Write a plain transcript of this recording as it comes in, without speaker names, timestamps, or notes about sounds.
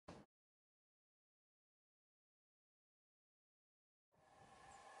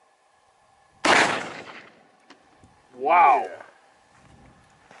Wow. Yeah.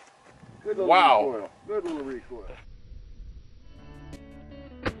 Good little recoil. Good little recoil.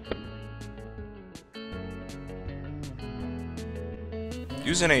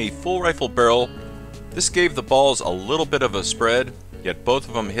 Using a full rifle barrel, this gave the balls a little bit of a spread, yet both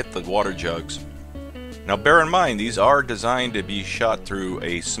of them hit the water jugs. Now bear in mind, these are designed to be shot through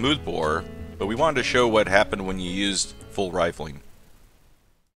a smooth bore, but we wanted to show what happened when you used full rifling.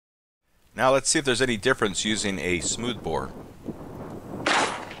 Now let's see if there's any difference using a smooth bore.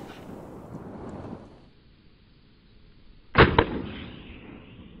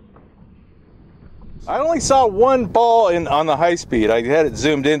 I only saw one ball on the high speed. I had it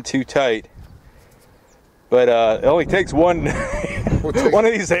zoomed in too tight. But it only takes one one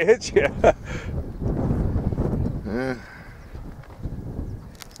of these to hit you.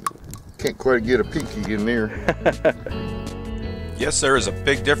 Can't quite get a peeky in there. Yes, there is a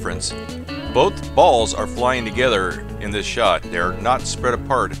big difference. Both balls are flying together in this shot. They're not spread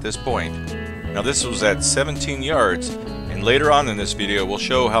apart at this point. Now this was at 17 yards, and later on in this video we'll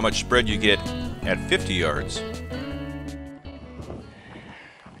show how much spread you get at 50 yards.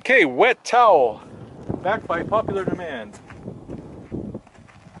 Okay, wet towel. Back by popular demand.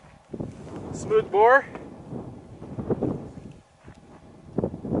 Smooth bore.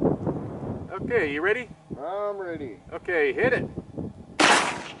 Okay, you ready? I'm ready. Okay, hit it.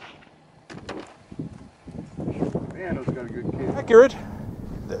 Man, those got a good kick. Accurate.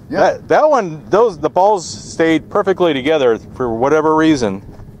 Yeah. That one, the balls stayed perfectly together for whatever reason.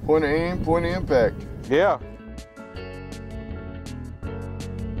 Point of aim, point of impact. Yeah.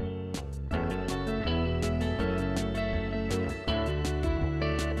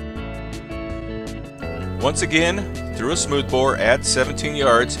 Once again, through a smooth bore at 17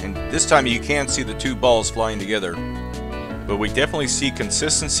 yards, and this time you can see the two balls flying together. But we definitely see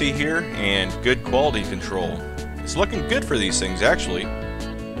consistency here and good quality control. It's looking good for these things, actually.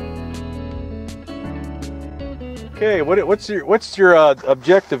 Okay, what's your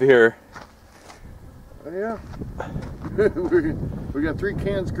objective here? Oh, yeah. we got 3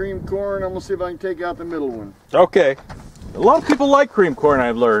 cans of cream corn. I'm gonna see if I can take out the middle one. Okay. A lot of people like cream corn,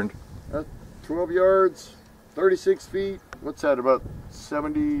 I've learned. 12 yards, 36 feet. What's that, about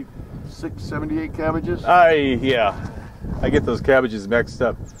 76, 78 cabbages? Yeah. I get those cabbages mixed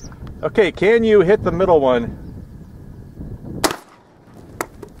up. Okay, can you hit the middle one?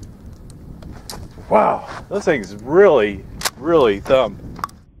 Wow, those things really, really thump.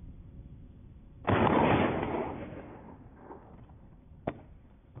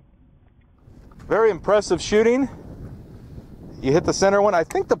 Very impressive shooting. You hit the center one. I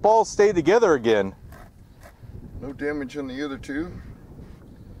think the balls stayed together again. No damage on the other two.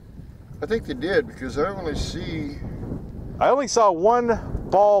 I think they did, because I only saw one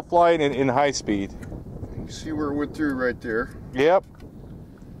ball flying in high speed. You see where it went through right there. Yep.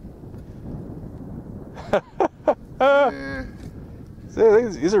 Yeah.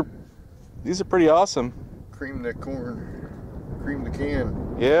 These are pretty awesome. Cream that corn. Cream the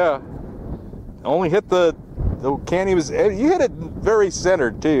can. Yeah. Only hit the can he was. You hit it very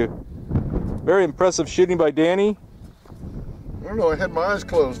centered too. Very impressive shooting by Danny. I don't know, I had my eyes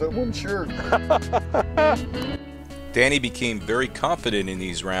closed. I wasn't sure. Danny became very confident in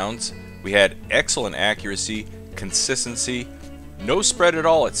these rounds. We had excellent accuracy, consistency, no spread at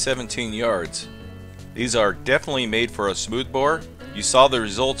all at 17 yards. These are definitely made for a smooth bore. You saw the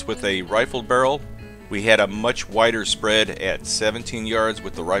results with a rifled barrel. We had a much wider spread at 17 yards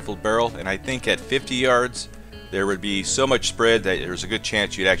with the rifled barrel, and I think at 50 yards there would be so much spread that there's a good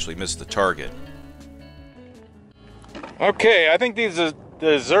chance you'd actually miss the target. Okay, I think these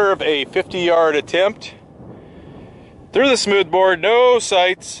deserve a 50-yard attempt. Through the smooth bore, no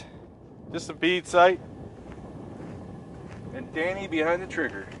sights, just a bead sight. And Danny behind the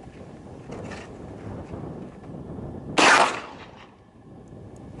trigger.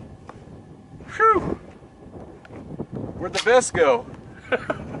 Whew! Where'd the vest go?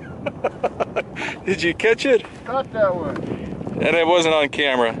 Did you catch it? Caught that one. And it wasn't on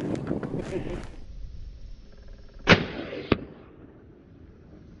camera.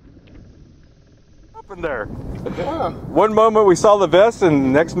 Up in there. Yeah. One moment we saw the vest, and the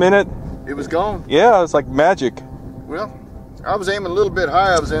next minute, It was gone. yeah, it's like magic. Well, I was aiming a little bit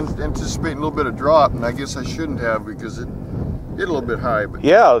high. I was anticipating a little bit of drop, and I guess I shouldn't have, because it hit a little bit high. But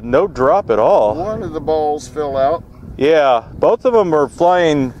Yeah, no drop at all. one of the balls fell out. Yeah, both of them were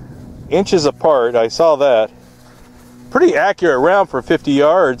flying inches apart. I saw that. Pretty accurate round for 50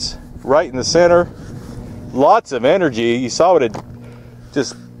 yards, right in the center. Lots of energy. You saw it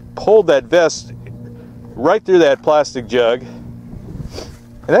just pulled that vest right through that plastic jug.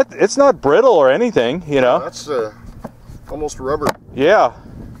 And it's not brittle or anything, you know. That's almost rubber. Yeah.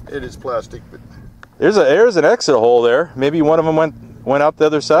 It is plastic, but There's an exit hole there. Maybe one of them went out the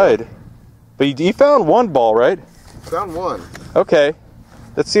other side. But you found one ball, right? found one. Okay.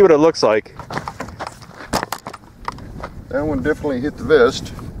 Let's see what it looks like. That one definitely hit the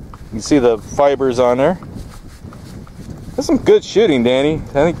vest. You can see the fibers on there. That's some good shooting, Danny.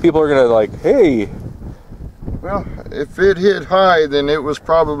 I think people are gonna like, hey. Well, if it hit high, then it was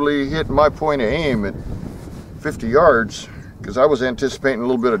probably hitting my point of aim at 50 yards, because I was anticipating a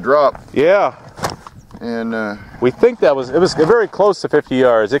little bit of drop. Yeah. And we think it was very close to 50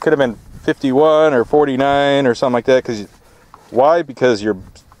 yards. It could have been 51 or 49 or something like that. Why? Because your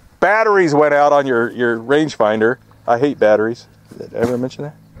batteries went out on your rangefinder. I hate batteries. Did I ever mention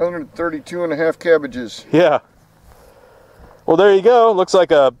that? 132 and a half cabbages. Yeah. Well, there you go. Looks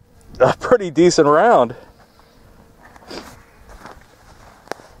like a pretty decent round.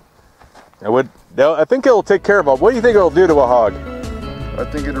 I think it'll take care of it. What do you think it'll do to a hog? I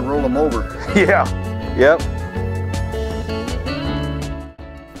think it'll roll them over. Yeah. Yep.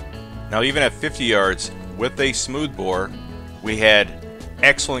 Now, even at 50 yards with a smooth bore, we had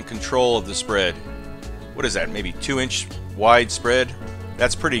excellent control of the spread. What is that? Maybe 2-inch wide spread?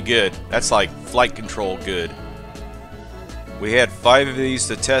 That's pretty good. That's like flight control good. We had 5 of these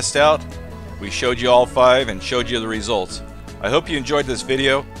to test out. We showed you all 5 and showed you the results. I hope you enjoyed this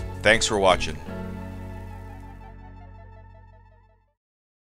video. Thanks for watching.